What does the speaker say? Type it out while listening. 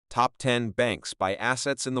Top 10 Banks by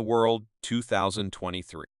Assets in the World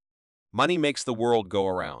 2023. Money makes the world go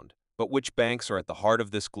around, but which banks are at the heart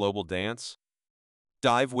of this global dance?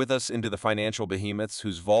 Dive with us into the financial behemoths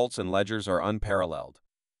whose vaults and ledgers are unparalleled.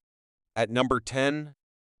 At number 10,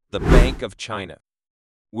 the Bank of China.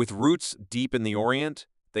 With roots deep in the Orient,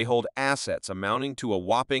 they hold assets amounting to a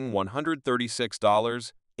whopping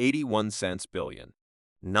 $136.81 billion.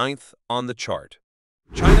 Ninth on the chart,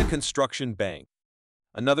 China Construction Bank.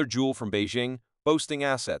 Another jewel from Beijing, boasting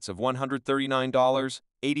assets of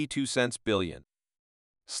 $139.82 billion.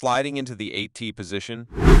 Sliding into the 8th position,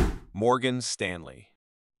 Morgan Stanley.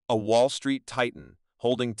 A Wall Street titan,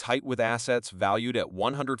 holding tight with assets valued at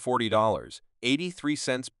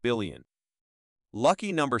 $140.83 billion.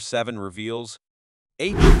 Lucky number 7 reveals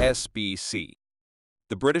HSBC.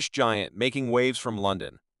 The British giant making waves from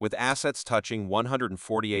London, with assets touching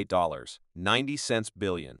 $148.90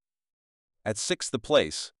 billion. At 6th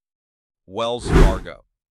place, Wells Fargo.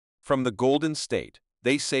 From the Golden State,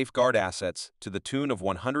 they safeguard assets to the tune of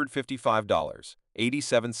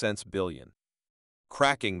 $155.87 billion.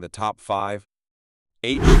 Cracking the top 5,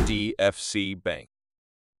 HDFC Bank.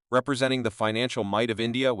 Representing the financial might of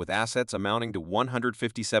India with assets amounting to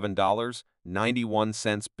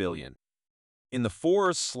 $157.91 billion. In the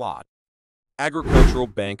 4th slot, Agricultural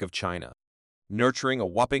Bank of China, nurturing a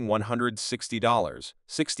whopping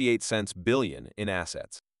 $160.68 billion in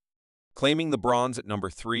assets. Claiming the bronze at number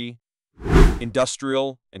 3,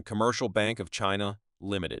 Industrial and Commercial Bank of China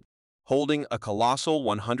Limited, holding a colossal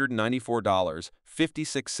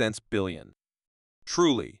 $194.56 billion.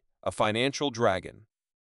 Truly a financial dragon.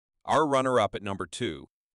 Our runner-up at number 2,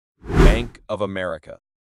 Bank of America.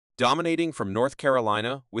 Dominating from North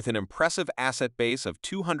Carolina with an impressive asset base of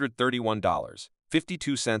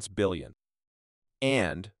 $231.52 billion.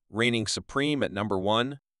 And, reigning supreme at number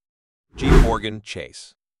 1, Morgan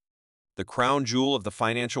Chase. The crown jewel of the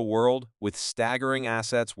financial world with staggering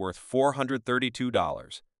assets worth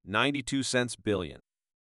 $432.92 billion.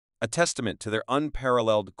 A testament to their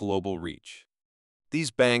unparalleled global reach.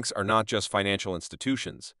 These banks are not just financial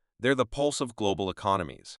institutions, they're the pulse of global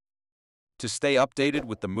economies. To stay updated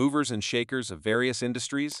with the movers and shakers of various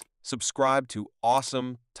industries, subscribe to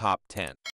Awesome Top 10.